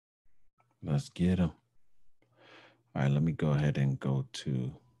Let's get them. All right, let me go ahead and go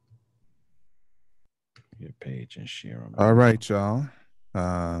to your page and share them All again. right, y'all.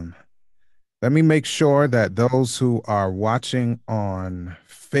 Um, Let me make sure that those who are watching on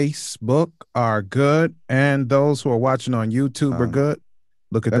Facebook are good and those who are watching on YouTube are good.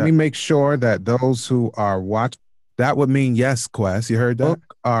 Look at that. Let me make sure that those who are watching, that would mean yes, Quest. You heard that?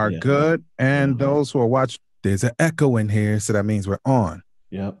 Are Yeah. good. And Uh-huh. those who are watching, there's an echo in here. So that means we're on.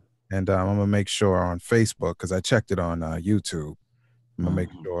 Yep. And I'm going to make sure on Facebook, because I checked it on YouTube. I'm going to make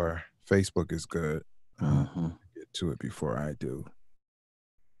Uh-huh. sure Facebook is good. Uh-huh. Get to it before I do,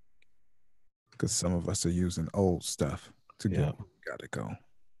 because some of us are using old stuff to get Yep. where we got to go.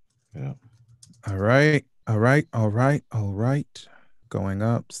 Yep. All right. All right. All right. All right. Going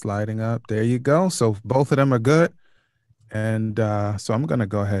up, sliding up. There you go. So both of them are good. And so I'm going to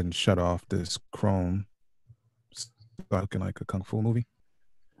go ahead and shut off this Chrome. Start looking like a Kung Fu movie.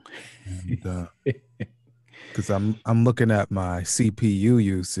 And because I'm looking at my CPU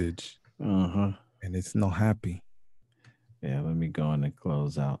usage Uh-huh. and it's not happy. Yeah, let me go in and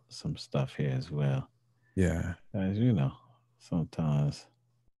close out some stuff here as well. Yeah. As you know, sometimes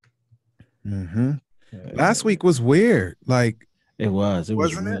Mm-hmm. uh, Last week was weird. Like, it was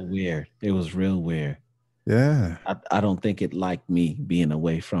wasn't it? real weird. It was real weird. Yeah. I don't think it liked me being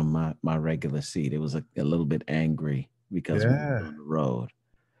away from my regular seat. It was a little bit angry because we Yeah. were on the road.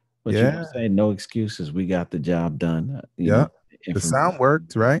 But Yeah. saying no excuses. We got the job done. Yeah. The Information. sound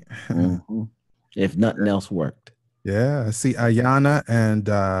worked, right? Mhm. If nothing else worked. Yeah. I see Ayana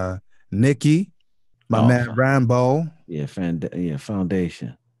and Nikki, my Oh, man Rambo. yeah,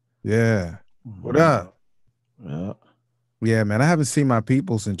 foundation. Yeah. What Mhm. up? Yeah, Yeah, man. I haven't seen my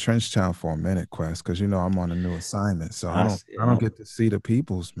peoples in Trenchtown for a minute, Quest, because I'm on a new assignment. So I I don't see. I don't Yep, get to see the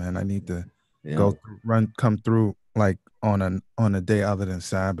peoples, man. I need to yep, come through like on a day other than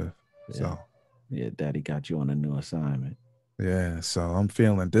Sabbath. yeah, So yeah. Daddy got you on a new assignment. yeah, so I'm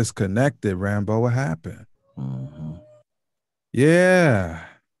feeling disconnected, Rambo. What happened? Hmm. Yeah.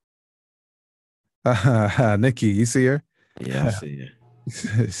 Nikki, you see her? Yeah, I see it.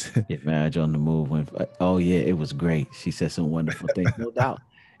 Get marriage on the move. Oh yeah, it was great. She said some wonderful things, no doubt.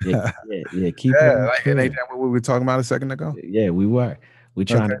 Yeah, yeah, yeah. Keep her Yeah, in like, and ain't prayer. that what we were talking about a second ago? Yeah, we were. We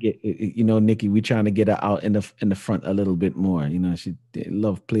trying Okay. to get Nikki. We trying to get her out in the front a little bit more. She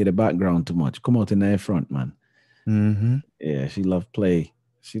love play the background too much. Come out in the front, man. Mm-hmm. Yeah, she loved play.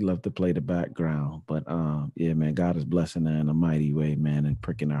 She loved to play the background. But yeah, man, God is blessing her in a mighty way, man, and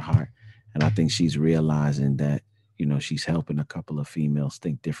pricking her heart. And I think she's realizing that she's helping a couple of females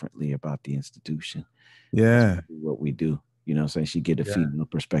think differently about the institution. That's Yeah. what we do. What I'm saying, she get a Yeah. female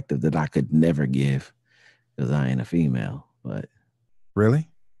perspective that I could never give because I ain't a female. But Really?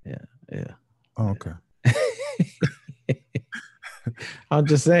 yeah, yeah. Oh, okay. I'm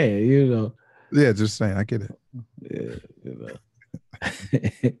just saying, Yeah, just saying. I get it. yeah, you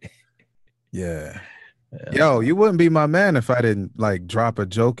know. Yeah. Yeah. Yo, you wouldn't be my man if I didn't like drop a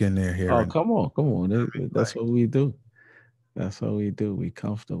joke in there here Oh, and come on, come on. That's like, what we do. That's what we do. We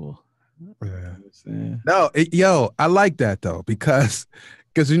comfortable. yeah. You know what I'm saying? No, yo, I like that though because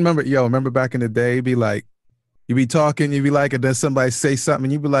you remember back in the day, be like you be talking, you be like, and then somebody say something,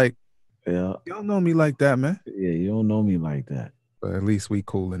 and you be like, Yeah. you don't know me like that, man. Yeah, you don't know me like that. But at least we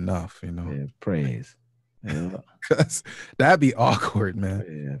cool enough, Yeah, praise. Yeah, because that'd be awkward, man.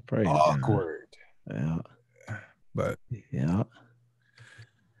 yeah, praise God. Awkward. Yeah, But yeah.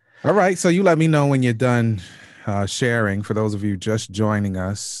 all right, so you let me know when you're done sharing. For those of you just joining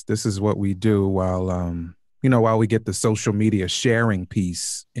us, this is what we do while we get the social media sharing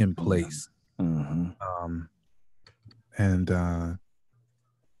piece in place. Mm-hmm. Um, and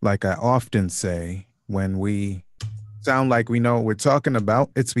like I often say, when we sound like we know what we're talking about,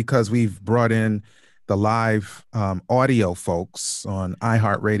 it's because we've brought in the live audio folks on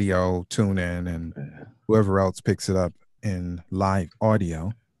iHeartRadio, TuneIn, and whoever else picks it up in live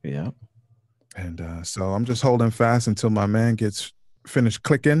audio. Yeah. And so I'm just holding fast until my man gets finished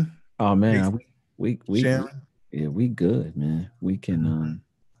clicking, Oh man, we sharing. yeah, we good, man. We can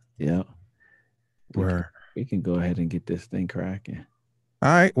yeah, we can Where we can go ahead and get this thing cracking. all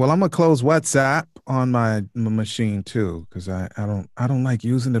right, well, I'm gonna close WhatsApp on my machine too, because I don't like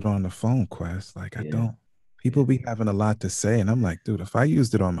using it on the phone. Quest, like I Yeah, don't. People be having a lot to say, and I'm like, dude, if I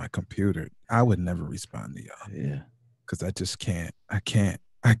used it on my computer, I would never respond to y'all yeah, because I just can't. I can't.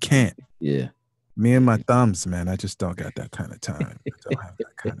 yeah. Me and my thumbs, man. I just don't got that kind of time. I don't have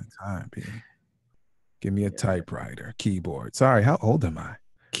that kind of time, B. Give me a typewriter, keyboard. Sorry, how old am I?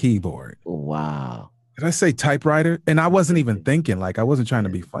 Keyboard. Wow. Did I say typewriter? And I wasn't even thinking, like, I wasn't trying to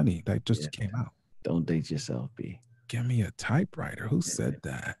be funny. That Yeah. just came out. Don't date yourself, B. Give me a typewriter. Who said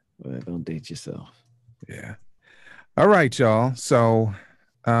that? Well, don't date yourself. Yeah. All right, y'all. So,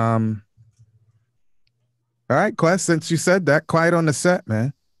 all right, Quest, since you said that, quiet on the set,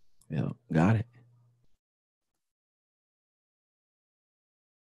 man. Yeah, got it.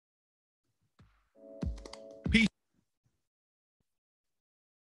 Peace.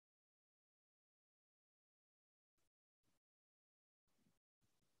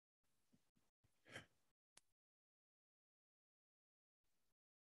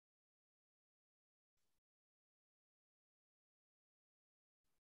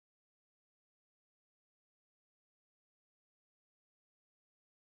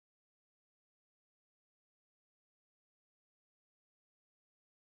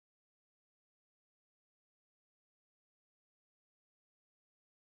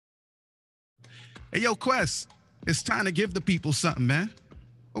 Hey, yo, Quest, it's time to give the people something, man.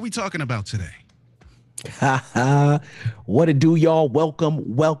 What we talking about today? What it do, y'all?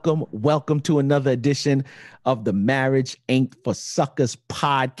 Welcome to another edition of the Marriage Ain't for Suckers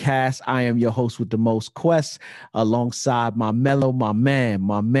podcast. I am your host with the most, Quest, alongside my mellow, my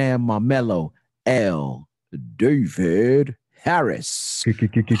mellow, L. David Harris.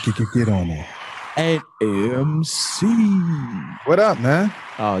 Get on it. And MC. What up, man?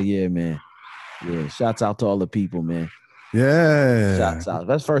 Oh, yeah, man. Yeah, shouts out to all the people, man. Yeah. Shouts out.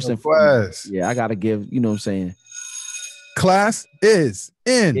 That's first and Quest. foremost. Yeah, I got to give, you know what I'm saying? Class is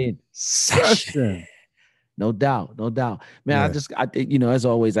in In session. No doubt. Man, Yeah. I think, as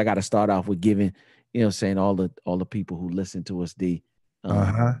always, I got to start off with giving, saying all the people who listen to us, you know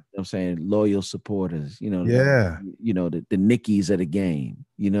what I'm saying, loyal supporters, Yeah. the Nickies of the game,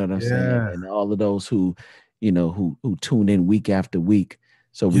 you know what I'm saying? Yeah. And all of those who tune in week after week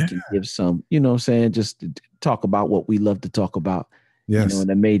so we can give some, you know what I'm saying, just to talk about what we love to talk about, Yes. in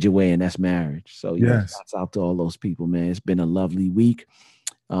a major way, and that's marriage. So Yes. shouts out to all those people, man. It's been a lovely week.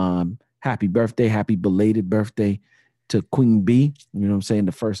 Happy birthday, happy belated birthday to Queen B, you know what I'm saying,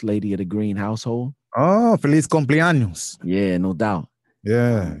 the first lady of the Green household. Oh, feliz cumpleaños. Yeah, no doubt.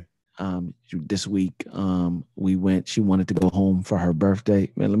 Yeah. This week, she wanted to go home for her birthday.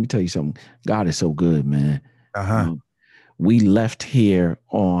 Man, let me tell you something. God is so good, man. We left here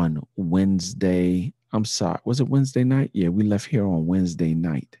on Wednesday. I'm sorry. Was it Wednesday night? Yeah, we left here on Wednesday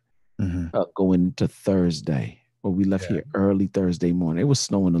night, going into Thursday. Well, we left here early Thursday morning. It was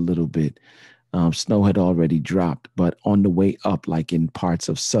snowing a little bit. Snow had already dropped, but on the way up, like in parts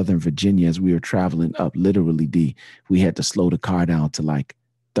of Southern Virginia, as we were traveling up, literally, we had to slow the car down to like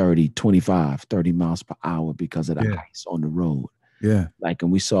 30 miles per hour because of the ice on the road. Yeah. Like,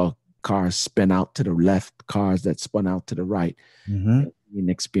 and we saw cars spin out to the left, cars that spun out to the right. We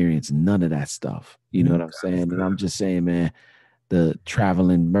didn't experience none of that stuff. You know what I'm saying? And I'm just saying, man, the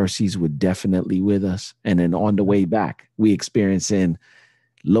traveling mercies were definitely with us. And then on the way back, we experiencing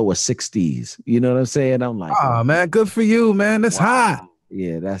lower 60s. You know what I'm saying? I'm like, oh, man, good for you, man. That's hot.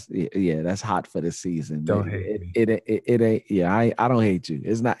 Yeah, that's hot for the season. Don't man. hate me. It ain't. Yeah, I don't hate you.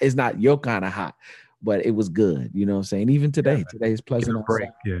 It's not your kind of hot, but it was good. You know what I'm saying? Even today, today's pleasant. Need a break.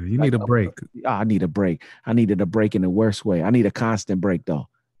 Yeah, you need a break. I need a break. I needed a break in the worst way. I need a constant break though.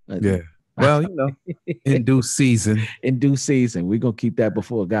 Yeah. Well, in due season. In due season, we're gonna keep that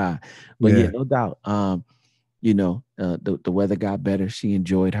before God. But yeah, no doubt. The weather got better. She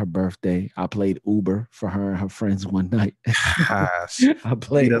enjoyed her birthday. I played Uber for her and her friends one night. I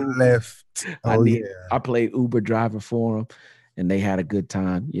played Lyft. I played Uber driver for them, and they had a good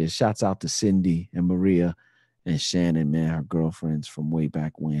time. Yeah, shouts out to Cindy and Maria and Shannon, man, her girlfriends from way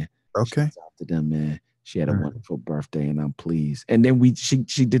back when. Okay. Shouts out to them, man. She had a wonderful birthday, and I'm pleased. And then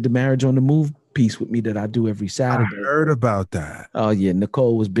she did the Marriage on the Move piece with me that I do every Saturday. I heard about that. Oh yeah,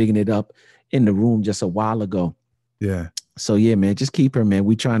 Nicole was bigging it up in the room just a while ago. Yeah. So yeah, man, just keep her, man.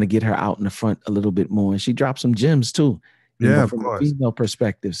 We trying to get her out in the front a little bit more, and she dropped some gems too. From a female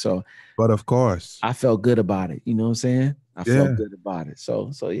perspective. So, but of course, I felt good about it. You know what I'm saying? I felt good about it.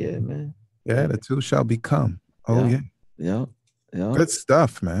 So yeah, man. Yeah, the two shall become. Oh yeah. Good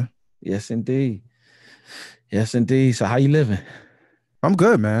stuff, man. Yes, indeed. So how you living? I'm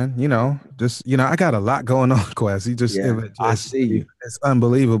good, man. I got a lot going on, Quest. I see you. It's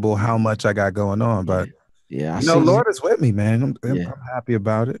unbelievable how much I got going on, but I see Lord is with me, man. I'm happy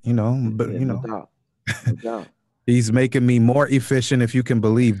about it, but no doubt. He's making me more efficient, if you can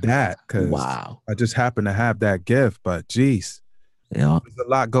believe that, because wow. I just happen to have that gift, but geez, there's a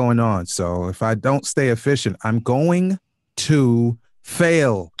lot going on. So if I don't stay efficient, I'm going to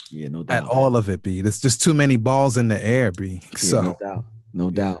fail at all of it, B. There's just too many balls in the air, B. So no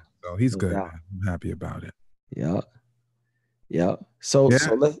doubt. So he's good. Man. I'm happy about it. Yeah. So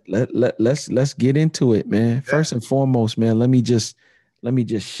let's get into it, man. First and foremost, man, let me just let me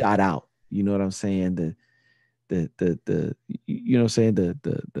just shout out. You know what I'm saying? The you know what I'm saying,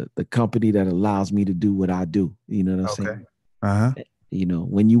 the company that allows me to do what I do. You know what I'm Okay. saying? Uh-huh. You know,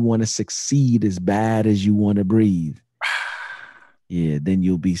 when you want to succeed as bad as you want to breathe, yeah, then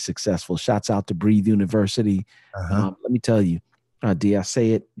you'll be successful. Shouts out to Breathe University. Uh-huh. Let me tell you, D, I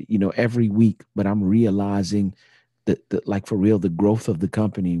say it, you know, every week, but I'm realizing that, like for real, the growth of the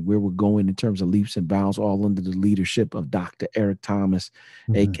company, where we're going in terms of leaps and bounds, all under the leadership of Dr. Eric Thomas,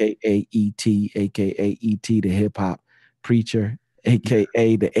 Mhm. aka aka ET, the hip hop preacher,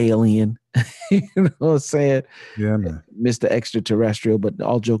 aka the alien. You know what I'm saying? Yeah, man. Mr. Extraterrestrial. But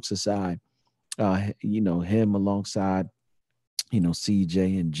all jokes aside, you know, him alongside, you know,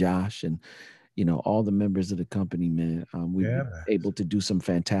 CJ and Josh and, you know, all the members of the company, man, we've Yeah, been man. able to do some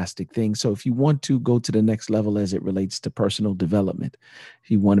fantastic things. So if you want to go to the next level as it relates to personal development, if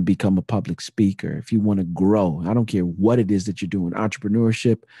you want to become a public speaker, if you want to grow, I don't care what it is that you're doing,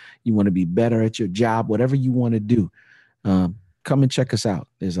 entrepreneurship, you want to be better at your job, whatever you want to do, come and check us out.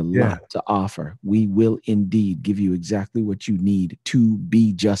 There's a Yeah. lot to offer. We will indeed give you exactly what you need to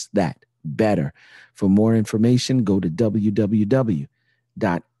be just that, better. For more information, go to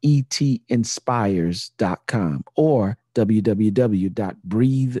www.etinspires.com or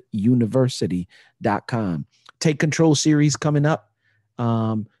www.breatheuniversity.com. Take Control series coming up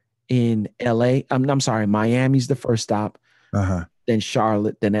in LA. I'm sorry, Miami's the first stop, Uh-huh. then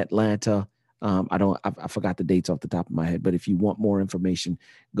Charlotte, then Atlanta. I forgot the dates off the top of my head, but if you want more information,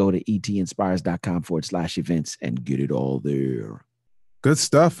 go to etinspires.com/events and get it all there. Good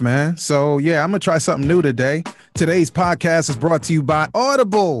stuff, man. So, yeah, I'm going to try something new today. Today's podcast is brought to you by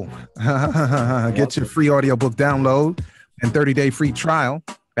Audible. Get your free audiobook download and 30-day free trial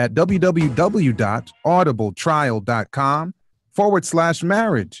at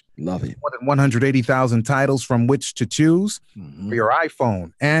www.audibletrial.com/marriage. Love it. More than 180,000 titles from which to choose for your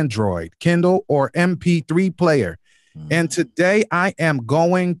iPhone, Android, Kindle, or MP3 player. And today I am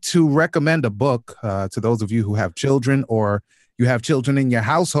going to recommend a book to those of you who have children or you have children in your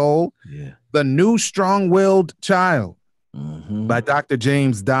household. Yeah. The New Strong-Willed Child by Dr.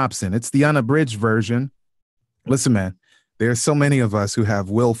 James Dobson. It's the unabridged version. Listen, man, there's so many of us who have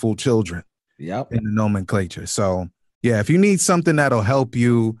willful children in the nomenclature. So, yeah, if you need something that'll help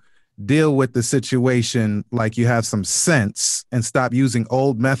you deal with the situation like you have some sense and stop using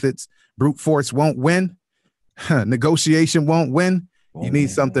old methods, brute force won't win, negotiation won't win. You need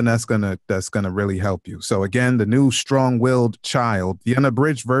something that's gonna really help you. So again, the New Strong-Willed Child, the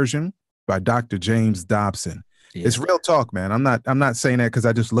unabridged version by Dr. James Dobson. Yeah. It's real talk, man. I'm not saying that because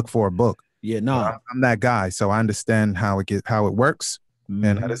I just look for a book. Yeah, no, I'm that guy, so I understand how it works,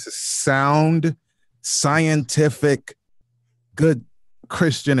 and this is sound, scientific, good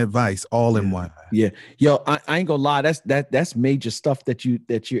Christian advice all in one. Yeah, yo, I ain't gonna lie. That's major stuff that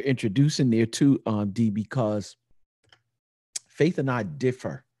you're introducing there too, D, because Faith and I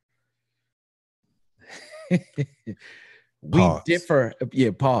differ. We differ,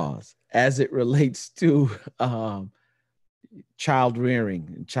 pause, as it relates to child rearing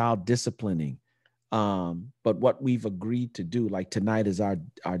and child disciplining. But what we've agreed to do, like tonight is our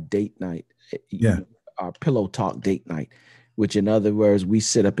date night, our pillow talk date night, which in other words, we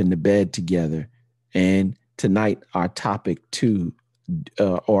sit up in the bed together. And tonight, our topic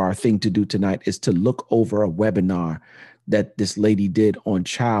or our thing to do tonight is to look over a webinar that this lady did on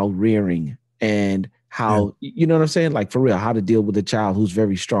child rearing and how, you know what I'm saying? Like for real, how to deal with a child who's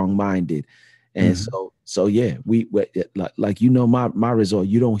very strong-minded. And so yeah, we like, you know, my result,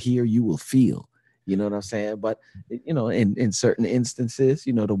 you don't hear, you will feel, you know what I'm saying? But, you know, in certain instances,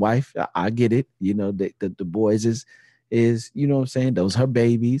 you know, the wife, I get it, you know, the boys is, you know what I'm saying? Those her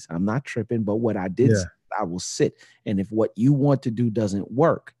babies. I'm not tripping, but what I did, I will sit. And if what you want to do doesn't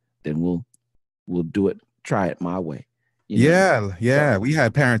work, then we'll do it, try it my way. You know? Yeah. We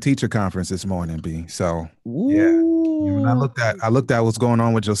had parent teacher conference this morning, B. So when I looked at what's going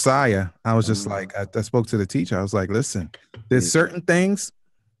on with Josiah, I was just like, I spoke to the teacher. I was like, listen, there's certain things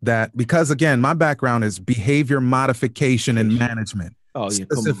that, because again, my background is behavior modification and management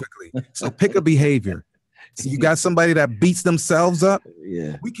specifically. So pick a behavior. So you got somebody that beats themselves up.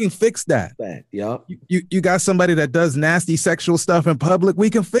 Yeah, we can fix that. You got somebody that does nasty sexual stuff in public. We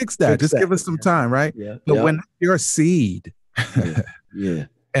can fix that. Just give us some time, right? But when you're a seed,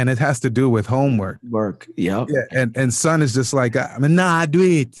 and it has to do with homework. And son is just like, I mean, nah, do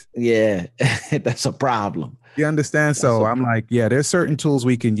it. Yeah, that's a problem. You understand? So I'm like, yeah, there's certain tools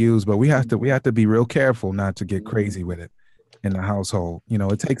we can use, but we have to be real careful not to get crazy with it in the household. You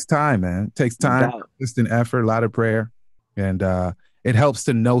know, it takes time, man. It takes time, consistent effort, a lot of prayer. And it helps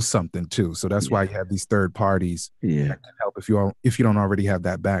to know something too. So that's why Yeah. you have these third parties Yeah. that can help if you don't already have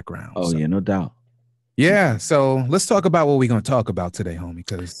that background. Oh So yeah, no doubt. yeah. So let's talk about what we're going to talk about today, homie.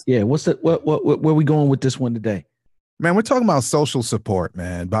 Because Yeah. What's the what where we going with this one today? man, we're talking about social support,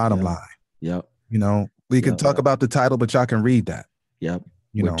 man. Bottom Yep. line, Yep. we can Yep. talk about the title, but y'all can read that. Yep.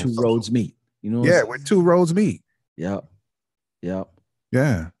 Where two Social. roads meet. You know what I'm Yeah, saying? where two roads meet. Yep. Yep.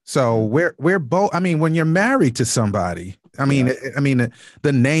 Yeah. So Yep. we're both. I mean, when you're married to somebody, Yep.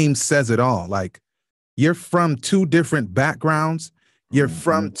 the name says it all. Like you're from two different backgrounds. You're Mm-hmm.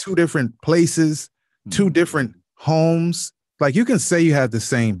 from two different places, two Mm-hmm. different homes. Like you can say you have the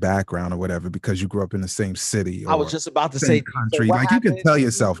same background or whatever because you grew up in the same city I was or just about to same say, so country. what Like you can happened? tell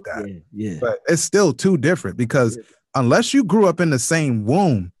yourself that, Yeah. Yeah. but it's still too different because Yeah. unless you grew up in the same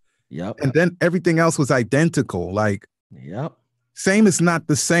womb Yep. and then everything else was identical, like Yep. same is not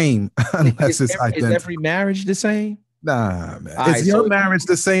the same unless it's Is identical. every marriage the same? Nah, man. All Is right. your So marriage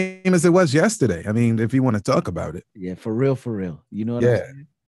the same as it was yesterday? I mean, if you want to talk about it. yeah, for real, for real. You know what I'm Yeah. saying?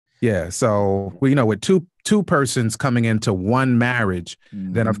 Yeah. So we with two persons coming into one marriage,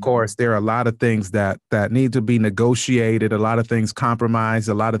 then of Mm-hmm. course there are a lot of things that need to be negotiated, a lot of things compromised,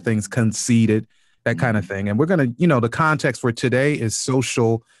 a lot of things conceded, that kind of thing. And we're gonna, the context for today is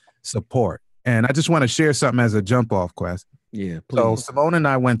social support. And I just want to share something as a jump off quest. Yeah, So please. Simone and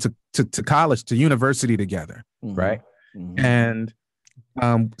I went to college, to university together, Mm-hmm. right? Mm-hmm. And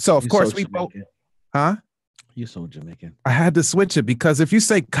so of You're so course we both, Jamaican. huh? You're so Jamaican. I had to switch it because if you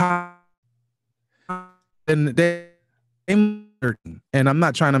say then they, and I'm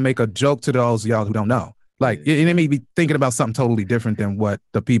not trying to make a joke to those of y'all who don't know. Like Yeah. it may be thinking about something totally different than what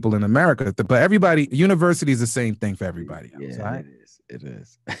the people in America, but everybody, university is the same thing for everybody else. Yeah, All right. it is. It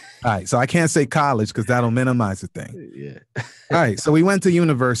is. All right. So I can't say college because that'll minimize the thing. Yeah. All right. So we went to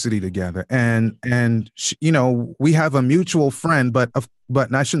university together and we have a mutual friend, but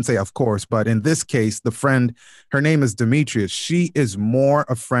I shouldn't say of course, but in this case, the friend, her name is Demetrius. She is more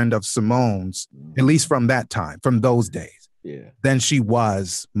a friend of Simone's, at least from that time, from those days. Yeah. Than she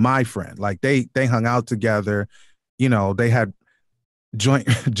was my friend. Like they hung out together, they had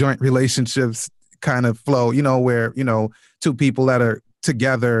joint relationships kind of flow, where, two people that are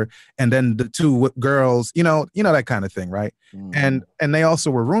together and then the two girls, that kind of thing, right? Mm-hmm. And they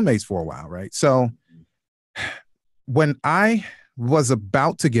also were roommates for a while, right? So when I was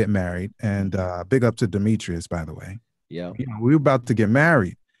about to get married, and big up to Demetrius, by the way. Yeah. We were about to get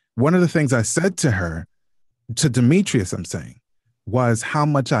married. One of the things I said to her, to Demetrius, I'm saying, was how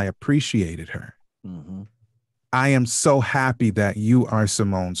much I appreciated her. Mm-hmm. I am so happy that you are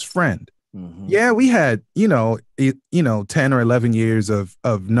Simone's friend. Mm-hmm. Yeah, we had, 10 or 11 years of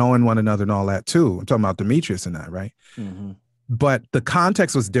knowing one another and all that too. I'm talking about Demetrius and I, right? Mm-hmm. But the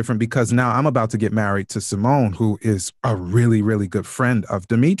context was different because now I'm about to get married to Simone, who is a really, really good friend of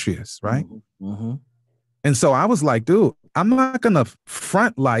Demetrius, right? Mm-hmm. And so I was like, dude, I'm not going to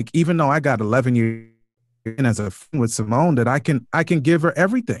front like, even though I got 11 years as a friend with Simone, that I can give her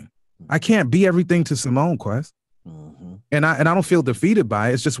everything. I can't be everything to Simone, Quest. Mm-hmm. And I don't feel defeated by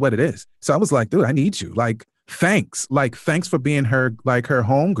it. It's just what it is. So I was like, dude, I need you. Like, thanks. Like, thanks for being her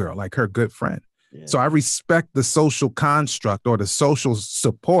homegirl, like her good friend. Yeah. So I respect the social construct or the social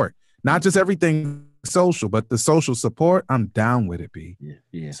support, not just everything social, but the social support. I'm down with it, B. Yeah.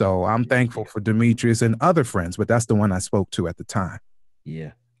 Yeah. So I'm thankful for Demetrius and other friends, but that's the one I spoke to at the time.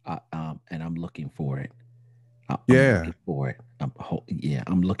 Yeah. And I'm looking for it. I'm looking for it.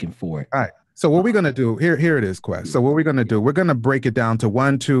 I'm looking for it. All right. So what we're gonna do here it is, Quest. So what we're gonna do, we're gonna break it down to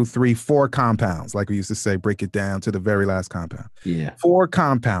 1, 2, 3, 4 compounds, like we used to say, break it down to the very last compound. Yeah. 4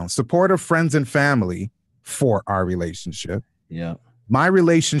 compounds: supportive friends and family for our relationship. Yeah. My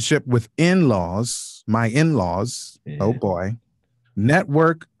relationship with in-laws, my in-laws. Yeah. Oh boy.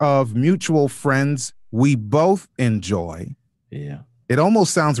 Network of mutual friends we both enjoy. Yeah. It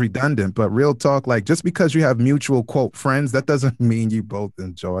almost sounds redundant, but real talk, like just because you have mutual quote friends, that doesn't mean you both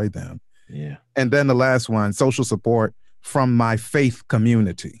enjoy them. Yeah. And then the last one, social support from my faith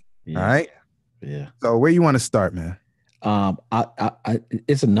community. Yeah. All right. Yeah. So where you want to start, man?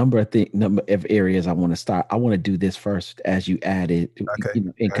 It's a number of areas I want to start. I want to do this first as you added,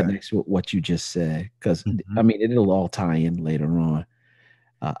 in connection with what you just said, because I mean it'll all tie in later on.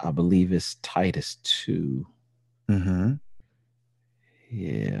 I believe it's Titus 2. Mm-hmm.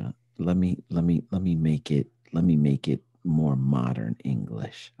 Yeah. Let me make it more modern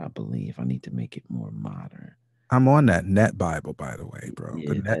English. I believe I need to make it more modern. I'm on that Net Bible, by the way, bro. Yeah,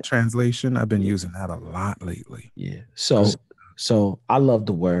 the Net translation. I've been using that a lot lately. Yeah. So I love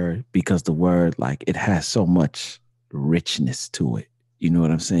the word because the word, like, it has so much richness to it. You know what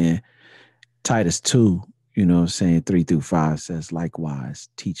I'm saying? Titus 2 You know what I'm saying? 3 through 5 says, likewise,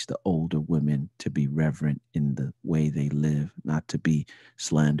 teach the older women to be reverent in the way they live, not to be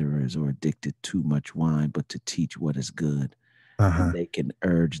slanderers or addicted too much wine, but to teach what is good. And Uh-huh. they can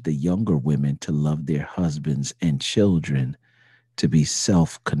urge the younger women to love their husbands and children, to be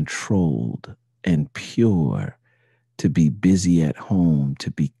self controlled and pure, to be busy at home, to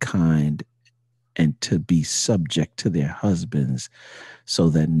be kind, and to be subject to their husbands, so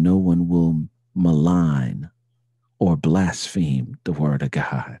that no one will malign or blaspheme the word of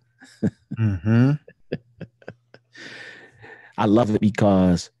God. Mm-hmm. I love it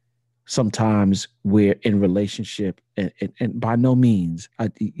because sometimes we're in relationship, and by no means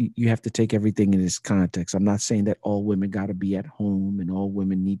you have to take everything in this context. I'm not saying that all women got to be at home and all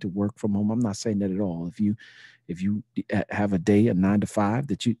women need to work from home. I'm not saying that at all. If you have a day, a 9 to 5,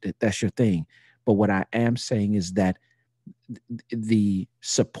 that's your thing. But what I am saying is that the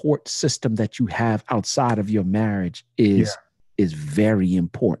support system that you have outside of your marriage Yeah. is very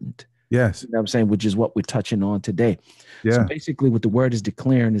important. Yes. You know what I'm saying? Which is what we're touching on today. So Yeah. basically, what the word is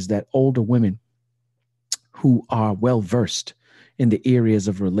declaring is that older women who are well versed in the areas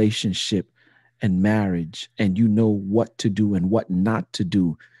of relationship and marriage, and you know what to do and what not to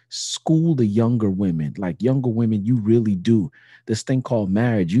do, school the younger women. Like younger women, you really do this thing called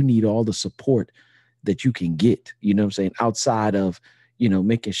marriage. You need all the support that you can get, you know what I'm saying? Outside of,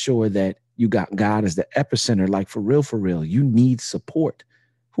 making sure that you got God as the epicenter, like for real, you need support.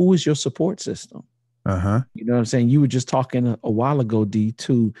 Who is your support system? Uh-huh. You know what I'm saying? You were just talking a while ago, D,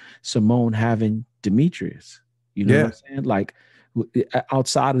 to Simone having Demetrius. You know what I'm Yeah. saying? Like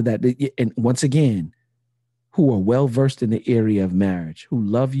outside of that, and once again, who are well versed in the area of marriage, who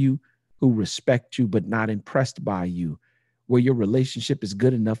love you, who respect you, but not impressed by you, where your relationship is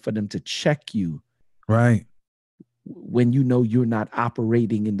good enough for them to check you Right. when you know you're not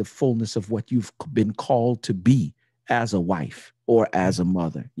operating in the fullness of what you've been called to be as a wife or as a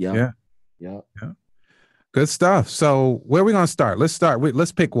mother. Yep. Yeah. Yep. Yeah. Good stuff. So where are we going to start?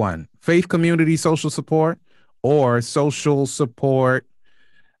 Let's pick one. Faith community social support or social support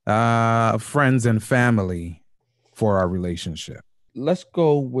friends and family for our relationship. Let's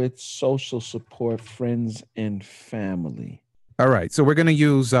go with social support, friends, and family. All right. So we're going to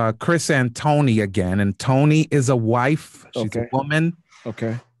use Chris and Tony again. And Tony is a wife. She's a Okay. woman.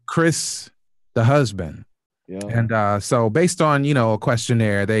 Okay. Chris, the husband. Yeah. And so based on, a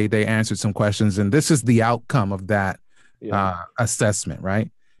questionnaire, they answered some questions. And this is the outcome of that Yeah. assessment, right?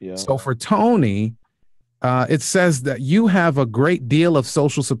 Yeah. So for Tony, it says that you have a great deal of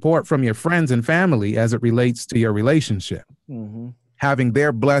social support from your friends and family as it relates to your relationship. Mm-hmm. Having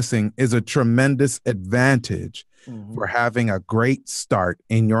their blessing is a tremendous advantage Mm-hmm. for having a great start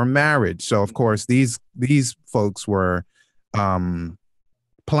in your marriage. So, of course, these folks were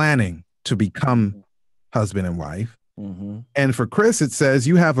planning to become husband and wife. Mm-hmm. And for Chris, it says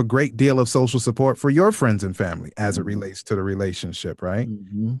you have a great deal of social support for your friends and family as it Mm-hmm. relates to the relationship, right?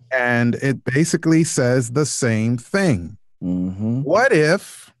 Mm-hmm. And it basically says the same thing. Mm-hmm. What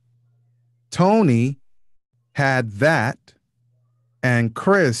if Tony had that and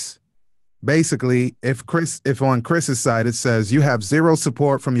Chris, basically, if on Chris's side it says you have zero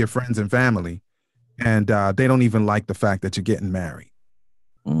support from your friends and family, and they don't even like the fact that you're getting married.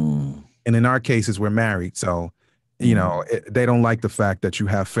 Mm. And in our cases, we're married, so they don't like the fact that you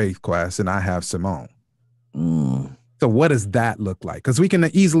have Faith Quest and I have Simone. Mm. So what does that look like? Because we can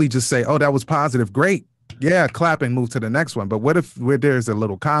easily just say, "Oh, that was positive, great, yeah, clap and move to the next one." But what if there's a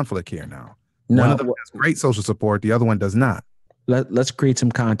little conflict here now? One Now, of them has great social support, the other one does not. let's create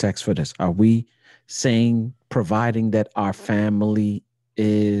some context for this. Are we saying, providing that our family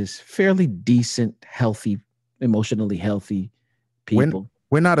is fairly decent, healthy, emotionally healthy people?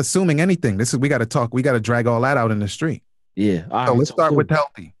 We're not assuming anything. We got to talk. We got to drag all that out in the street. Yeah. All So right. let's So start cool. with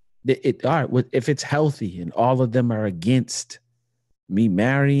healthy. All right. Well, if it's healthy and all of them are against me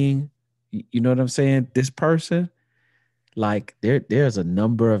marrying, you know what I'm saying? This person, like there's a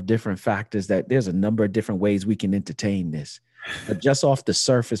number of different factors, that there's a number of different ways we can entertain this. But just off the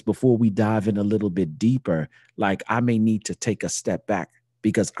surface, before we dive in a little bit deeper, like I may need to take a step back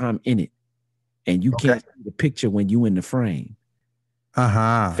because I'm in it and you Okay. can't see the picture when you in the frame.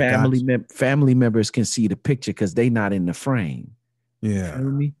 Gotcha. Family members can see the picture because they not in the frame. Yeah.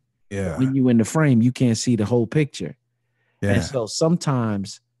 Feel me? But Yeah. when you in the frame, you can't see the whole picture. And Yeah. so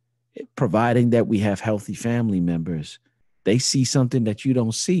sometimes, providing that we have healthy family members, they see something that you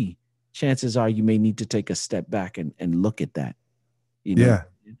don't see. Chances are you may need to take a step back and look at that. You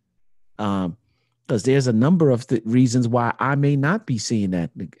know, because there's a number of reasons why I may not be seeing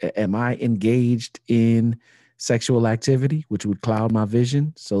that. Am I engaged in sexual activity, which would cloud my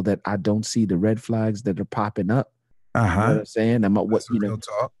vision so that I don't see the red flags that are popping up. You know what I'm saying? Am I That's a real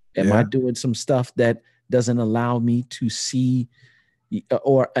talk. am I doing some stuff that doesn't allow me to see,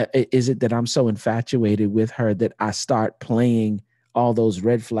 or is it that I'm so infatuated with her that I start playing all those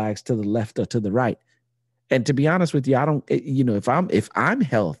red flags to the left or to the right? And to be honest with you, I don't, if I'm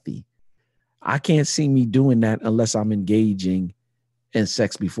healthy, I can't see me doing that unless I'm engaging in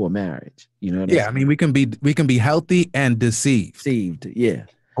sex before marriage. You know what I'm saying? I mean, we can be healthy and deceived. Deceived, yeah.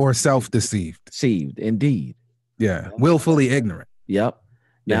 Or self-deceived. Deceived, indeed. Yeah. Willfully ignorant. Yep.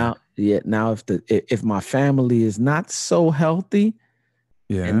 Now, now if my family is not so healthy,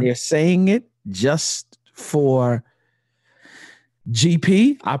 and they're saying it just for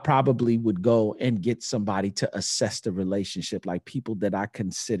GP, I probably would go and get somebody to assess the relationship, like people that I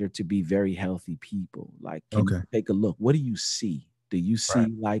consider to be very healthy people. Like, can you take a look? What do you see? Do you see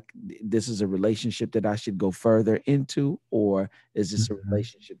like this is a relationship that I should go further into, or is this a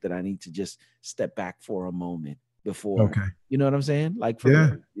relationship that I need to just step back for a moment before? You know what I'm saying? Like,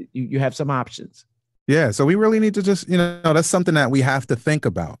 you have some options. Yeah, so we really need to just, that's something that we have to think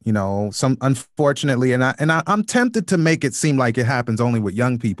about, unfortunately, and I'm tempted to make it seem like it happens only with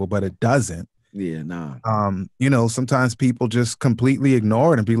young people, but it doesn't. Yeah, nah. Sometimes people just completely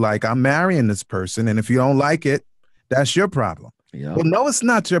ignore it and be like, I'm marrying this person, and if you don't like it, that's your problem. Yeah. Well, no, it's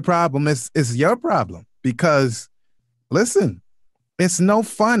not your problem. It's your problem, because listen, it's no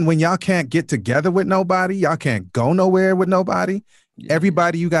fun when y'all can't get together with nobody. Y'all can't go nowhere with nobody. Yeah.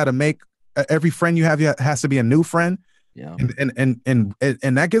 Everybody you got to make, every friend you have has to be a new friend. Yeah. And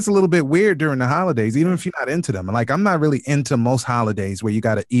that gets a little bit weird during the holidays, even if you're not into them. Like, I'm not really into most holidays where you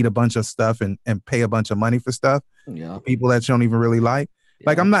got to eat a bunch of stuff and pay a bunch of money for stuff. Yeah. People that you don't even really like. Yeah.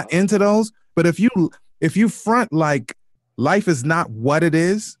 Like, I'm not into those. But if you front like life is not what it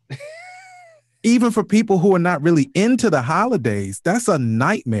is, even for people who are not really into the holidays, that's a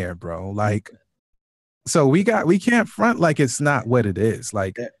nightmare, bro. Like, so we can't front like it's not what it is.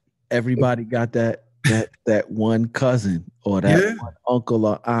 Like, everybody got that one cousin or that one uncle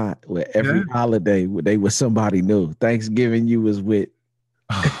or aunt where every holiday they was somebody new. Thanksgiving you was with.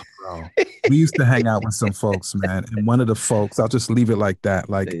 Oh, bro. We used to hang out with some folks, man. And one of the folks, I'll just leave it like that.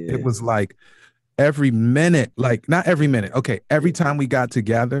 Like, it was like every minute, like not every minute. Okay. Every time we got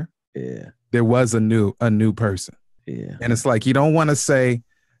together, there was a new person. Yeah. And it's like, you don't want to say,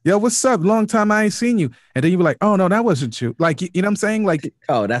 yo, what's up? Long time I ain't seen you. And then you be like, oh no, that wasn't you. Like, you know what I'm saying? Like,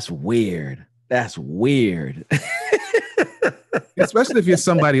 oh, that's weird. That's weird. Especially if you're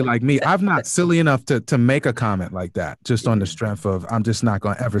somebody like me. I'm not silly enough to make a comment like that, just on the strength of, I'm just not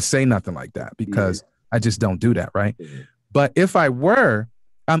going to ever say nothing like that, because I just don't do that. Right. Yeah. But if I were,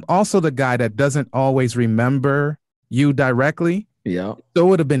 I'm also the guy that doesn't always remember you directly. Yeah. So it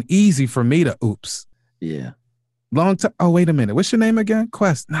would have been easy for me to oops. Yeah. Long time. Oh, wait a minute. What's your name again?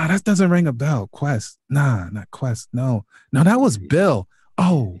 Quest. Nah, that doesn't ring a bell. Quest. Nah, not Quest. No, that was Bill.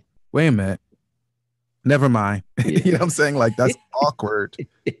 Oh, wait a minute. Never mind. You know what I'm saying? Like, that's awkward.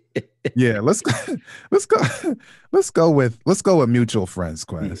 Yeah. Let's go with mutual friends,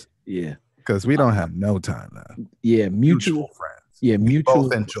 Quest. Yeah. Because we don't have no time now. Yeah. Mutual friends. Yeah. Mutual.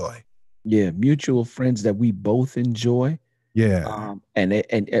 Both enjoy. Yeah. Mutual friends that we both enjoy. Yeah. And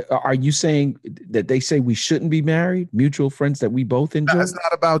are you saying that they say we shouldn't be married? Mutual friends that we both enjoy? No, it's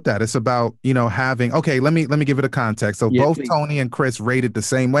not about that. It's about, having, okay, let me give it a context. So both please. Tony and Chris rated the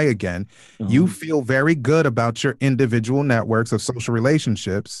same way again. You feel very good about your individual networks of social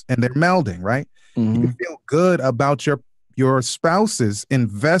relationships, and they're melding, right? You feel good about your spouse's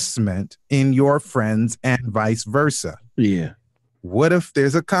investment in your friends and vice versa. Yeah. What if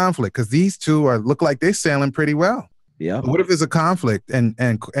there's a conflict? Because these two look like they're sailing pretty well. Yeah. What if there's a conflict and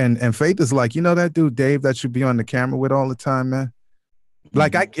Faith is like, that dude Dave that you be on the camera with all the time, man?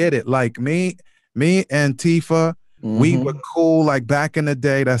 Like, I get it. Like, me and Tifa, we were cool like back in the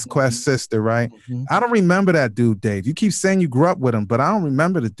day. That's Quest's sister, right? I don't remember that dude Dave. You keep saying you grew up with him, but I don't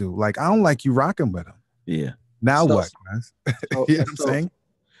remember the dude. Like, I don't like you rocking with him. Yeah. Now what, Quest? You know what I'm saying?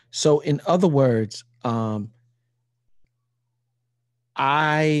 So in other words,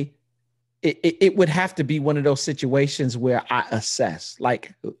 it would have to be one of those situations where I assess,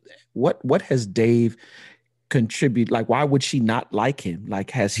 like, what has Dave contributed? Like, why would she not like him? Like,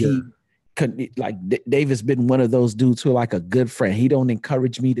 has he, like, Dave has been one of those dudes who are like a good friend. He don't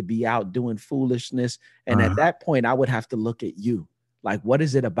encourage me to be out doing foolishness. And at that point, I would have to look at you. Like, what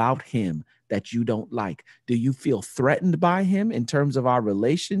is it about him that you don't like? Do you feel threatened by him in terms of our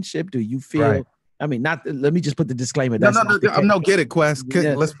relationship? Do you feel I mean, not. Let me just put the disclaimer. No, That's no, no, not the case. no. Get it, Quest.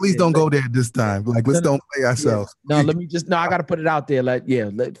 Yeah, Let's please yeah, don't go there this time. Like, no, let's no, don't play yeah. ourselves. No, let me just. No, I got to put it out there. Like,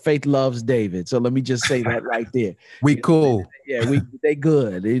 Faith loves David. So let me just say that right there. We You know, cool. yeah, they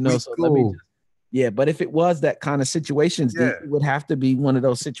good. You know, We so let me cool. just. Yeah, but if it was that kind of situations, Yeah. it would have to be one of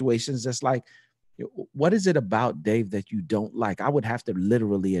those situations that's like, what is it about Dave that you don't like? I would have to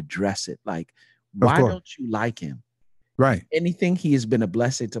literally address it. Like, Of why course. don't you like him? Right. Anything, he has been a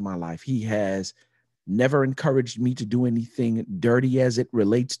blessing to my life. He has never encouraged me to do anything dirty as it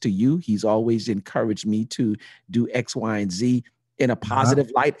relates to you. He's always encouraged me to do X, Y, and Z in a positive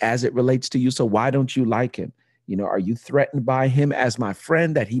light as it relates to you. So why don't you like him? You know, are you threatened by him as my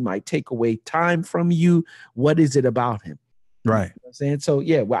friend that he might take away time from you? What is it about him? Right. You know what I'm saying? So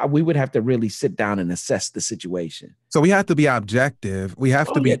yeah, well, we would have to really sit down and assess the situation. So we have to be objective. We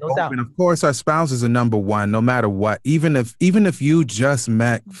have to be no open. doubt. Of course, our spouses are number one, no matter what. Even if you just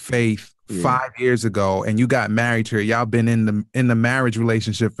met Faith 5 years ago and you got married to her, y'all been in the marriage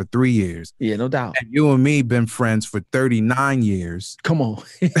relationship for 3 years. Yeah, no doubt. And you and me been friends for 39 years. Come on.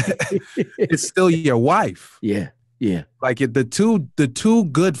 It's still your wife. Yeah. Yeah. Like the two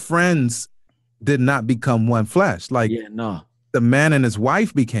good friends did not become one flesh. Like the man and his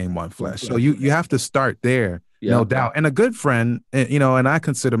wife became one flesh. So you have to start there, no doubt. And a good friend, you know, and I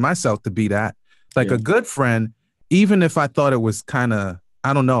consider myself to be that. Like a good friend, even if I thought it was kind of,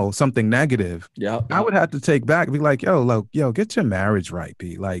 I don't know, something negative, I would have to take back and be like, yo, get your marriage right,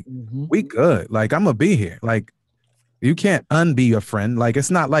 B. Like, we good. Like, I'm gonna be here. Like, you can't unbe your friend. Like, it's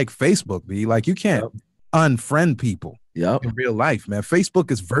not like Facebook, B. Like, you can't unfriend people in real life, man.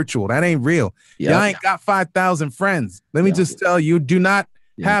 Facebook is virtual. That ain't real. Y'all ain't got 5,000 friends. Let me just tell you, do not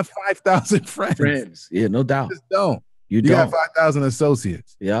have 5,000 friends. Yeah, no doubt. Just don't. You got 5,000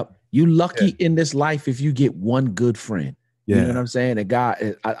 associates. Yep. You lucky in this life if you get one good friend. You know what I'm saying? And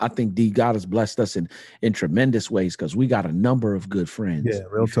God, I think God has blessed us in tremendous ways because we got a number of good friends. Yeah,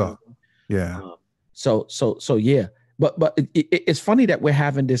 real talk. Yeah. So yeah. But it's funny that we're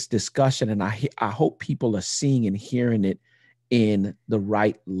having this discussion, and I hope people are seeing and hearing it in the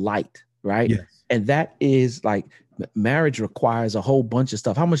right light, right? Yes. And that is like marriage requires a whole bunch of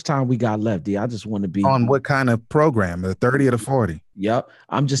stuff. How much time we got left, D? I just want to be on what kind of program? The 30 or the 40? Yep.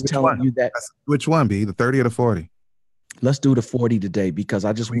 I'm just telling you that. Which one, B? The 30 or the 40? Let's do the 40 today because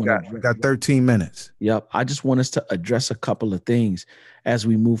I just we got 13 minutes. Yep. I just want us to address a couple of things as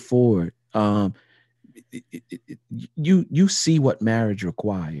we move forward. You see what marriage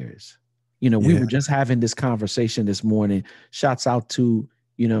requires. You know, we were just having this conversation this morning. Shouts out to,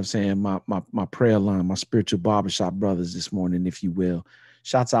 you know what I'm saying, my prayer line, my spiritual barbershop brothers this morning, if you will.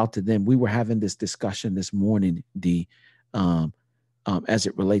 Shouts out to them. We were having this discussion this morning, as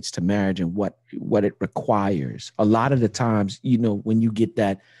it relates to marriage and what it requires. A lot of the times, you know, when you get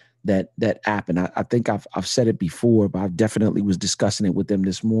that app, and I think I've said it before, but I definitely was discussing it with them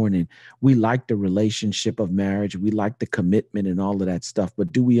this morning. We like the relationship of marriage. We like the commitment and all of that stuff,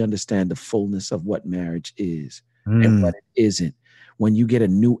 but do we understand the fullness of what marriage is and what it isn't? When you get a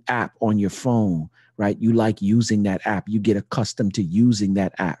new app on your phone, right? You like using that app. You get accustomed to using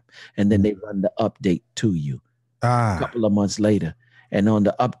that app, and then they run the update to you a couple of months later. And on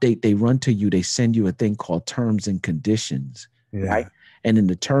the update they run to you, they send you a thing called terms and conditions, right? And in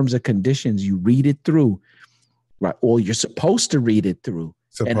the terms and conditions, you read it through, right? Or you're supposed to read it through.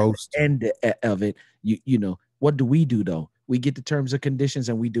 And at the end of it, you know, what do we do though? We get the terms and conditions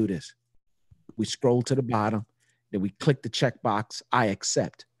and we do this. We scroll to the bottom, then we click the checkbox, I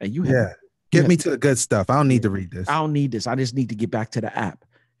accept. And you have get me to the good stuff. I don't need to read this. I don't need this. I just need to get back to the app.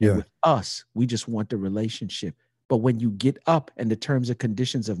 And with us, we just want the relationship. But when you get up and the terms and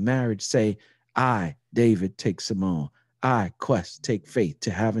conditions of marriage say, I, David, take Simone, I, Quest, take Faith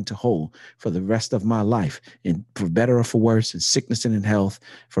to have and to hold for the rest of my life, and for better or for worse, in sickness and in health,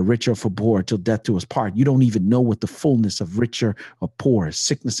 for richer or for poor, till death do us part. You don't even know what the fullness of richer or poor,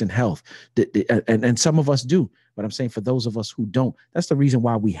 sickness and health, and some of us do. But I'm saying for those of us who don't, that's the reason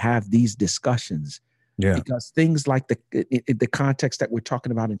why we have these discussions. Yeah. Because things like the context that we're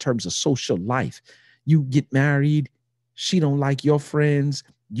talking about in terms of social life, you get married, she don't like your friends,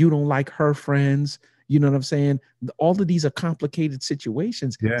 you don't like her friends. You know what I'm saying? All of these are complicated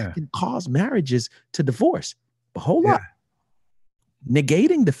situations that can cause marriages to divorce. But hold up.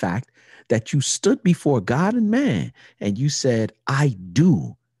 Negating the fact that you stood before God and man and you said, I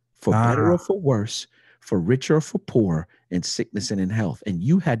do, for better or for worse, for richer or for poor, in sickness and in health. And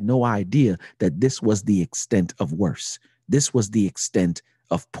you had no idea that this was the extent of worse. This was the extent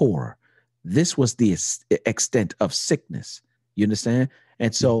of poor. This was the extent of sickness. You understand?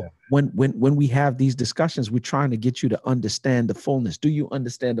 And so when we have these discussions, we're trying to get you to understand the fullness. Do you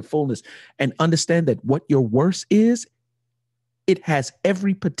understand the fullness? And understand that what your worst is, it has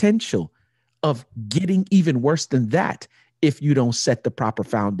every potential of getting even worse than that if you don't set the proper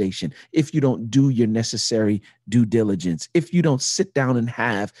foundation, if you don't do your necessary due diligence, if you don't sit down and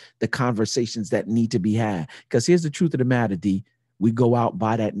have the conversations that need to be had. Because here's the truth of the matter, D. We go out,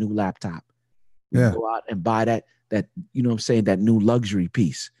 buy that new laptop. We go out and buy that, you know what I'm saying, that new luxury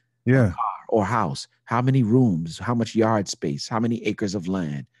piece. Yeah. Car or house. How many rooms? How much yard space? How many acres of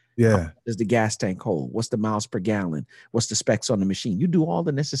land? Yeah. How does the gas tank hold? What's the miles per gallon? What's the specs on the machine? You do all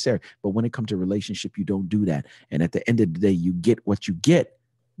the necessary. But when it comes to relationship, you don't do that. And at the end of the day, you get what you get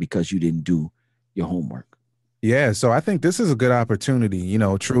because you didn't do your homework. Yeah. So I think this is a good opportunity. You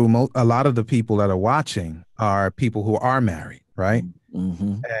know, true. A lot of the people that are watching are people who are married, right?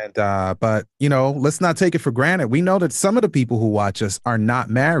 Mm-hmm. And but you know, let's not take it for granted. We know that some of the people who watch us are not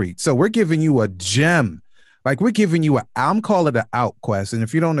married. So we're giving you a gem. Like we're giving you I'm calling it an out quest. And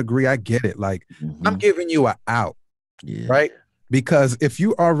if you don't agree, I get it. Like I'm giving you an out. Yeah. Right. Because if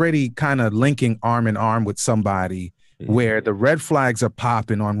you already kind of linking arm in arm with somebody where the red flags are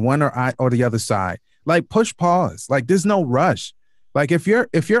popping on one or the other side, like push pause. Like there's no rush. Like if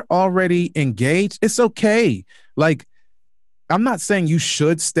you're already engaged, it's okay. Like I'm not saying you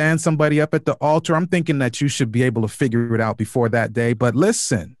should stand somebody up at the altar. I'm thinking that you should be able to figure it out before that day. But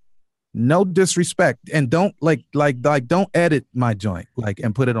listen, no disrespect, and don't like don't edit my joint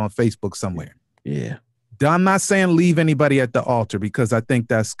and put it on Facebook somewhere. Yeah. I'm not saying leave anybody at the altar because I think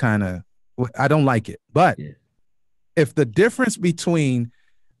that's kind of, I don't like it. But if the difference between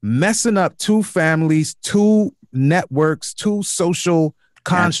messing up two families, two networks, two social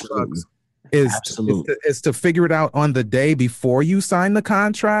constructs is to figure it out on the day before you sign the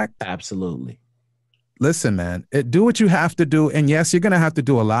contract. Absolutely. Listen, man, do what you have to do. And yes, you're going to have to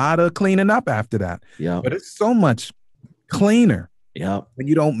do a lot of cleaning up after that. Yeah. But it's so much cleaner when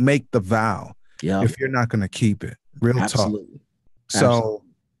you don't make the vow if you're not going to keep it. Real Absolutely. talk. So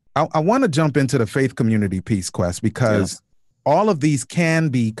I want to jump into the faith community piece, Quest, because all of these can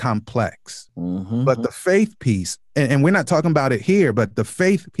be complex. But the faith piece, and we're not talking about it here, but the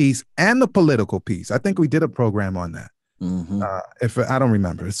faith piece and the political piece, I think we did a program on that. If I don't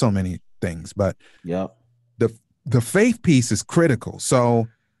remember, it's so many things, but the faith piece is critical. So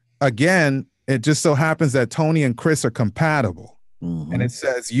again, it just so happens that Tony and Chris are compatible. And it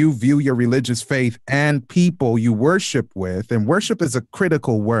says you view your religious faith and people you worship with, and worship is a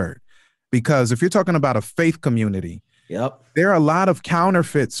critical word, because if you're talking about a faith community, there are a lot of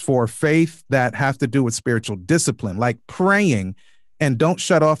counterfeits for faith that have to do with spiritual discipline, like praying. And don't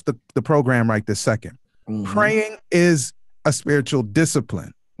shut off the program right this second. Praying is a spiritual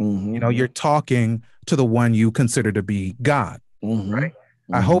discipline. You know, you're talking to the one you consider to be God, right?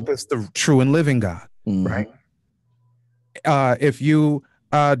 I hope it's the true and living God, right? If you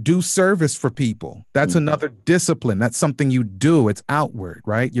do service for people, that's another discipline. That's something you do. It's outward,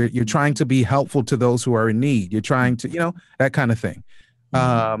 right? You're trying to be helpful to those who are in need. You're trying to, you know, that kind of thing.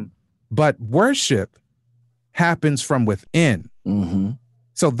 But worship happens from within.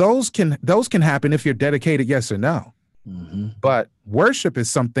 So those can happen if you're dedicated, yes or no. But worship is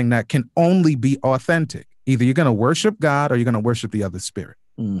something that can only be authentic. Either you're going to worship God or you're going to worship the other spirit,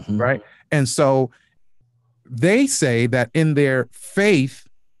 right? And so they say that in their faith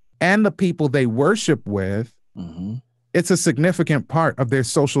and the people they worship with, it's a significant part of their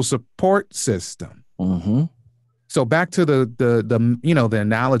social support system. So back to the you know, the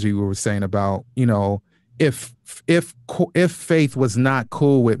analogy we were saying about, you know, if faith was not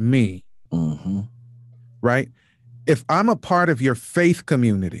cool with me, right? If I'm a part of your faith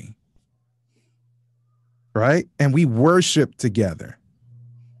community, right, and we worship together,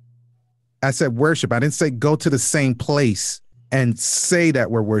 I said worship. I didn't say go to the same place and say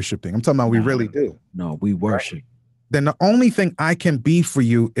that we're worshiping. I'm talking about we really do. No, we worship. Right? Then the only thing I can be for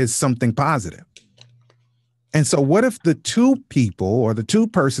you is something positive. And so what if the two people or the two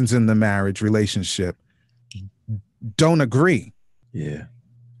persons in the marriage relationship don't agree?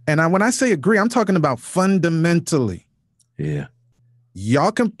 And when I say agree, I'm talking about fundamentally.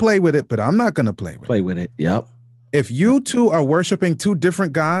 Y'all can play with it, but I'm not going to play with it. If you two are worshiping two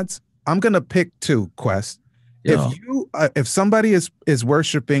different gods, I'm going to pick two, Quest. If somebody is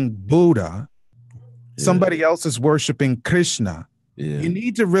worshiping Buddha, somebody else is worshiping Krishna, you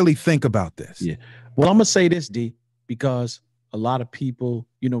need to really think about this. Well, I'm going to say this, D, because a lot of people,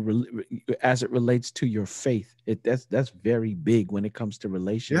 you know, as it relates to your faith, that's very big when it comes to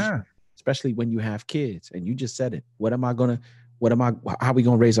relationships, especially when you have kids. And you just said it. How are we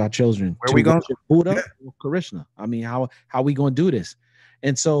going to raise our children? Where we going? Buddha or Krishna? I mean, how are we going to do this?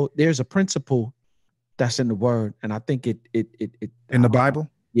 And so there's a principle that's in the word, and I think it In the Bible?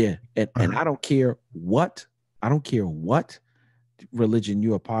 Yeah, and I don't care what religion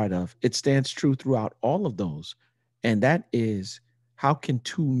you're a part of. It stands true throughout all of those, and that is, how can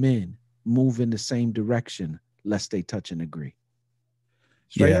two men move in the same direction lest they touch and agree?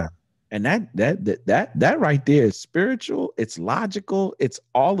 Straight up. And that right there is spiritual. It's logical. It's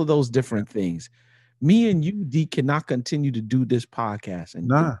all of those different things. Me and you, D, cannot continue to do this podcast and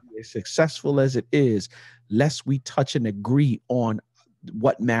be as successful as it is, lest we touch and agree on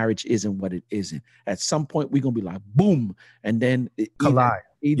what marriage is and what it isn't. At some point, we're gonna be like, boom, and then collide.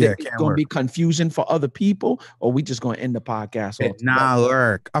 Either it's gonna be confusion for other people, or we just gonna end the podcast.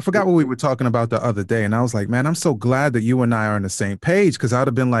 Work. I forgot what we were talking about the other day, and I was like, man, I'm so glad that you and I are on the same page, because I'd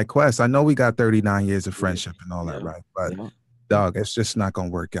have been like, Quest, I know we got 39 years of friendship and all that, right? But dog, it's just not gonna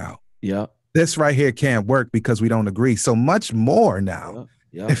work out. Yeah. This right here can't work because we don't agree. So much more now.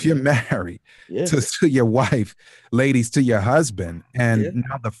 If you're married to your wife, ladies, to your husband, and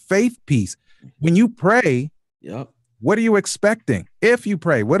now the faith piece. When you pray, what are you expecting? If you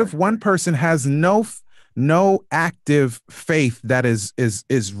pray, what if one person has no active faith that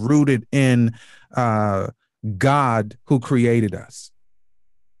is rooted in God who created us?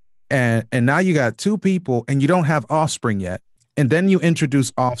 And now you got two people and you don't have offspring yet. And then you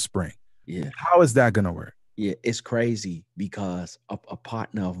introduce offspring. Yeah. How is that going to work? Yeah, it's crazy because a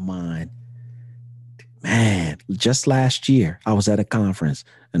partner of mine, man, just last year, I was at a conference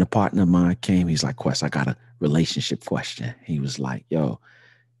and a partner of mine came. He's like, Quest, I got a relationship question. He was like, yo,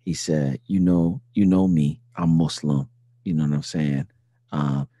 he said, you know me, I'm Muslim. You know what I'm saying?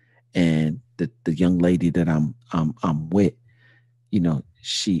 And the young lady that I'm with,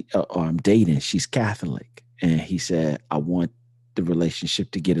 she, or I'm dating, she's Catholic. And he said, I want the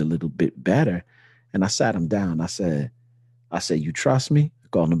relationship to get a little bit better. And I sat him down. I said, you trust me? I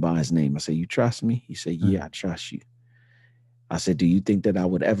called him by his name. I said, you trust me? He said, yeah, I trust you. I said, do you think that I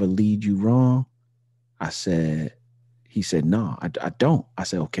would ever lead you wrong? He said, no, I don't. I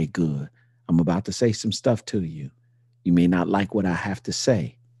said, okay, good. I'm about to say some stuff to you. You may not like what I have to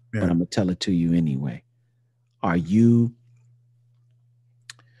say, but I'm going to tell it to you anyway. Are you,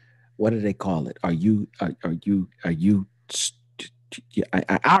 what do they call it? Are you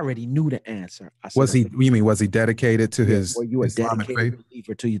I already knew the answer. I said, was he dedicated to his Islamic faith?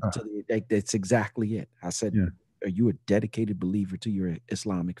 Believer that's exactly it. I said, are you a dedicated believer to your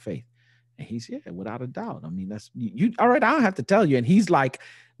Islamic faith? And he's, without a doubt. I mean, that's you. All right, I don't have to tell you. And he's like,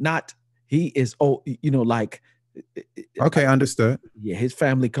 he is, like. Okay, understood. Yeah, his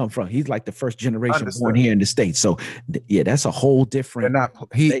family come from. He's like the first generation born here in the States. So that's a whole different.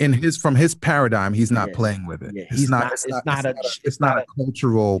 From his paradigm, he's not playing with it. Yeah, it's not a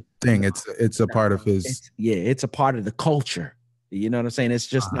cultural thing. It's a part of his. It's a part of the culture. You know what I'm saying? It's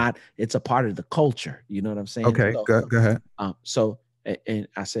just not. It's a part of the culture. You know what I'm saying? Okay, so, go ahead. And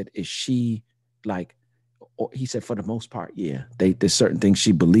I said, is she like? He said, for the most part, there's certain things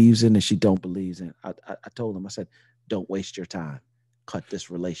she believes in and she don't believe in. I told him, I said, don't waste your time. Cut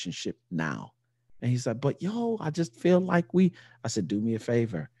this relationship now. And he said, but I just feel like I said, do me a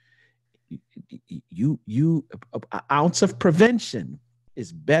favor. You an ounce of prevention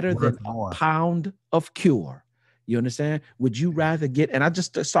is better than a pound of cure. You understand? Would you rather and I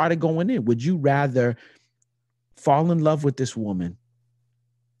just started going in. Would you rather fall in love with this woman,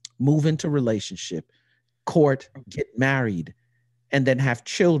 move into relationship, court, get married, and then have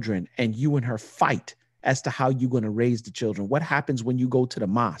children, and you and her fight as to how you're going to raise the children? What happens when you go to the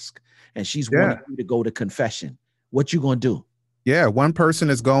mosque and she's wanting you to go to confession? What you going to do? Yeah, one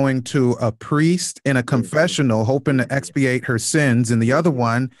person is going to a priest in a confessional hoping to expiate her sins, and the other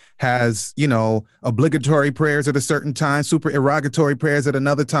one has, obligatory prayers at a certain time, supererogatory prayers at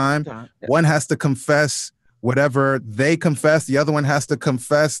another time. One has to confess whatever they confess. The other one has to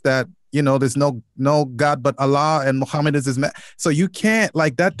confess that there's no God but Allah and Muhammad is his man. So you can't,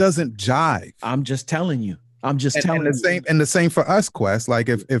 that doesn't jive. I'm just telling you. And the same for us, Quest. Like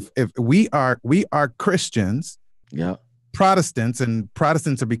if we are Christians, Protestants, and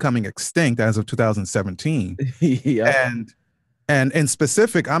Protestants are becoming extinct as of 2017. And in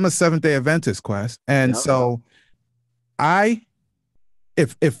specific, I'm a Seventh-day Adventist, Quest. And so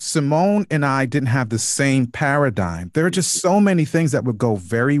if Simone and I didn't have the same paradigm, there are just so many things that would go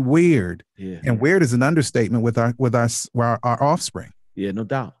very weird. And weird is an understatement with our offspring. Yeah, no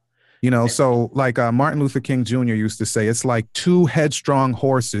doubt. So like Martin Luther King Jr. used to say, it's like two headstrong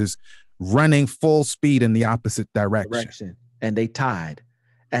horses running full speed in the opposite direction. And they tied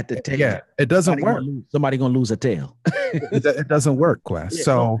at the tail. Yeah, it doesn't work. Somebody gonna lose a tail. It doesn't work, Quest.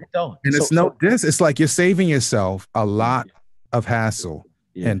 It's like you're saving yourself a lot of hassle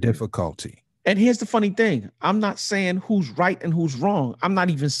Yeah. and difficulty. And here's the funny thing. I'm not saying who's right and who's wrong. I'm not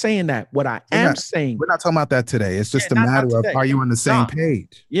even saying that. What I We're am not saying, we're not talking about that today. It's yeah, just a not matter of, today. are you on the same Nah.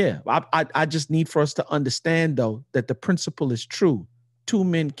 page? Yeah. I just need for us to understand though that the principle is true. Two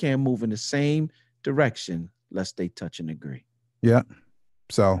men can't move in the same direction lest they touch and agree. Yeah.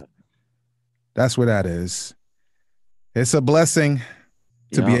 So that's what that is. It's a blessing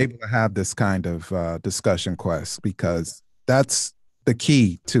to be Yeah. able to have this kind of discussion, Quest, because that's the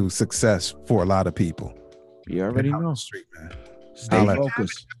key to success for a lot of people. You Get already out the know. street, man. Stay Holla.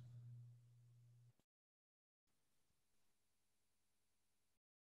 focused.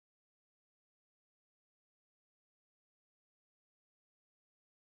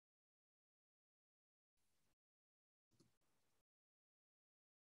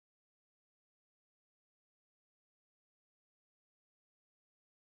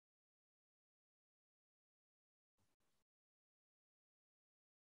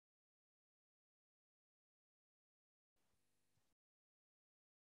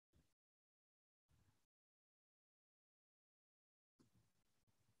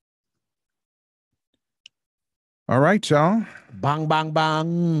 All right, y'all. Bang, bang,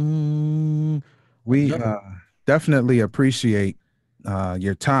 bang. We Yo. definitely appreciate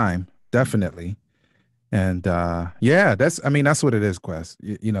your time. Definitely. And yeah, that's what it is, Quest.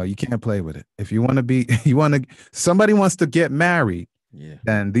 You know, you can't play with it. If you want to be, somebody wants to get married, Yeah.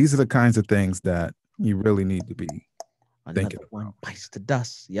 then these are the kinds of things that you really need to be Another thinking one about. bites the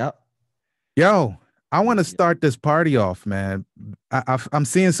dust. Yep. Yo, I want to Yeah. start this party off, man. I'm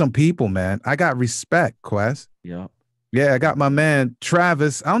seeing some people, man. I got respect, Quest. Yep. Yeah, I got my man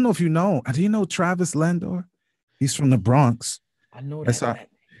Travis. I don't know if you know. Do you know Travis Lendor? He's from the Bronx. I know That's that. our,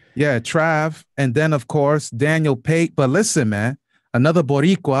 yeah, Trav. And then of course Daniel Pate. But listen, man, another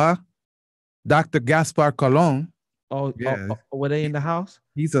Boricua, Dr. Gaspar Colon. Oh, Yeah, were they in the house?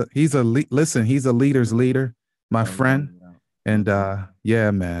 listen, he's a leader's leader, my Oh, yeah. friend. Yeah. And Okay.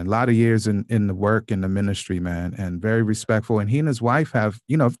 yeah, man, a lot of years in the work in the ministry, man, and very respectful. And he and his wife have,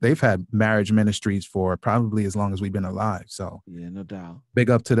 they've had marriage ministries for probably as long as we've been alive. So Yeah, no doubt.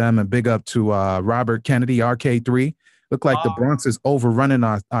 big up to them and big up to Robert Kennedy, RK3. Look like the Bronx is overrunning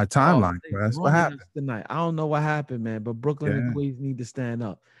our Oh, timeline, they Chris. What running us happened? tonight. I don't know what happened, man, but Brooklyn and Yeah. Queens need to stand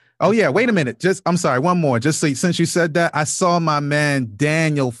up. Oh yeah, wait a minute. I'm sorry, one more. Just so since you said that, I saw my man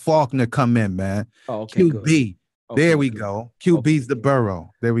Daniel Faulkner come in, man. Oh, okay, good. QB. There Okay, we good. go. Okay, QB's the yeah.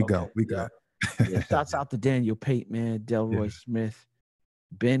 borough. There we Okay, go. We yeah. got. Yeah. Shouts out to Daniel Pate, man, Yeah. Delroy Smith,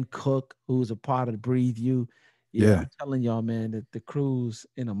 Ben Cook, who's a part of Breathe You. Yeah, Yeah. I'm telling y'all, man, that the cruise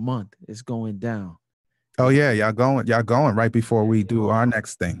in a month is going down. Oh yeah, y'all going right before we do Oh, our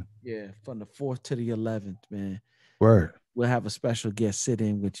next thing. yeah, from the 4th to the 11th, man. Word. We'll have a special guest sit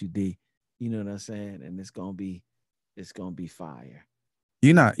in with you, D. You know what I'm saying? And it's gonna be fire.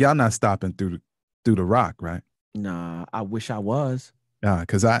 Y'all not stopping through the rock, right? Nah, I wish I was. Yeah,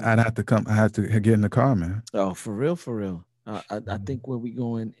 because I'd have to come. I had to get in the car, man. Oh, for real, for real. I think where we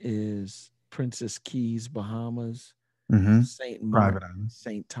going is Princess Keys, Bahamas, Mm-hmm. Saint Mark, Private island.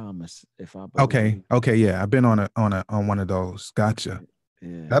 Saint Thomas, if I believe. Okay. Okay. Yeah, I've been on one of those. Gotcha.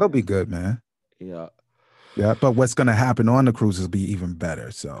 Yeah, That'll be good, man. yeah. Yeah, but what's gonna happen on the cruise will be even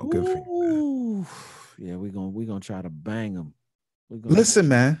better. So good for you, man. Ooh, yeah. We're gonna try to bang them. We're gonna. Listen,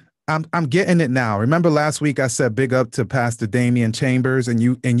 man, I'm getting it now. Remember last week I said big up to Pastor Damian Chambers, and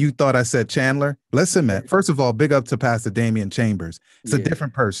you thought I said Chandler. Listen, man. First of all, big up to Pastor Damian Chambers. It's a Yeah,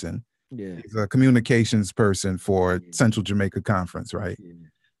 different person. yeah, He's a communications person for yeah, Central Jamaica Conference, right? yeah,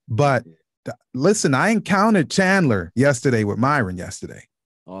 But yeah. listen, I encountered Chandler yesterday with Myron yesterday.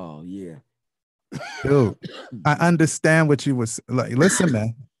 Oh yeah. Dude, I understand what you was like. Listen,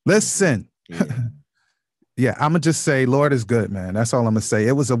 man. Listen. Yeah. Yeah, I'm gonna just say, Lord is good, man. That's all I'm gonna say.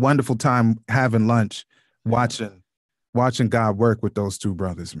 It was a wonderful time having lunch, Yeah. watching God work with those two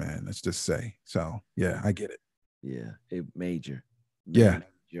brothers, man. Let's just say. So yeah, I get it. Yeah. It major. Yeah.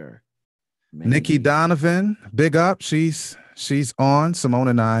 Major. Nikki Major. Donovan, big up. She's on. Simone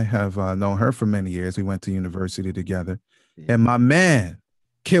and I have known her for many years. We went to university together. Yeah. And my man,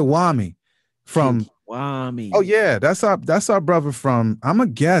 Kiwami from Kiwami. oh yeah, that's our brother from, I'm a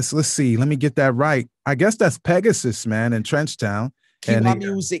guess. Let's see. Let me get that right. I guess that's Pegasus, man, in Trenchtown. And Kiwa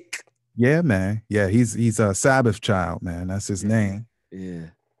music. yeah, man. Yeah, he's a Sabbath child, man. That's his name. Yeah.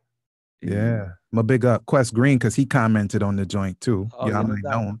 Yeah. I'm a big up Quest Green because he commented on the joint too. Oh, Yeah, I yeah, no might know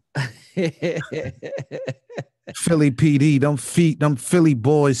doubt. him. Philly PD, them Philly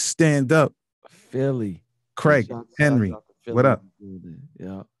boys stand up. Philly. Craig Henry, Out to Philly. what up?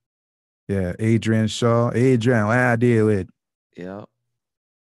 Yeah. Yeah, Adrian Shaw. Adrian, what I deal with? Yeah.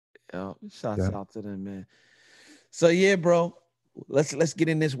 Yeah. Shouts Yeah. out to them, man. So yeah, bro. let's get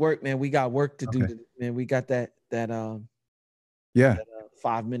in this work, man. We got work to do, Okay. man. We got that Yeah.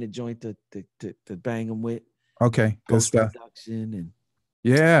 5-minute joint to bang them with Okay. Good post stuff. production and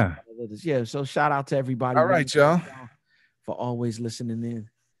Yeah. others. Yeah. So shout out to everybody, All man. right, y'all. Thank y'all for always listening in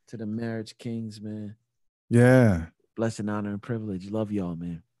to the Marriage Kings, man. Yeah. Blessing, honor, and privilege. Love y'all,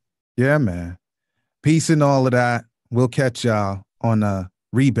 man. Yeah, man. Peace and all of that. We'll catch y'all on a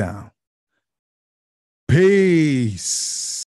rebound. Peace.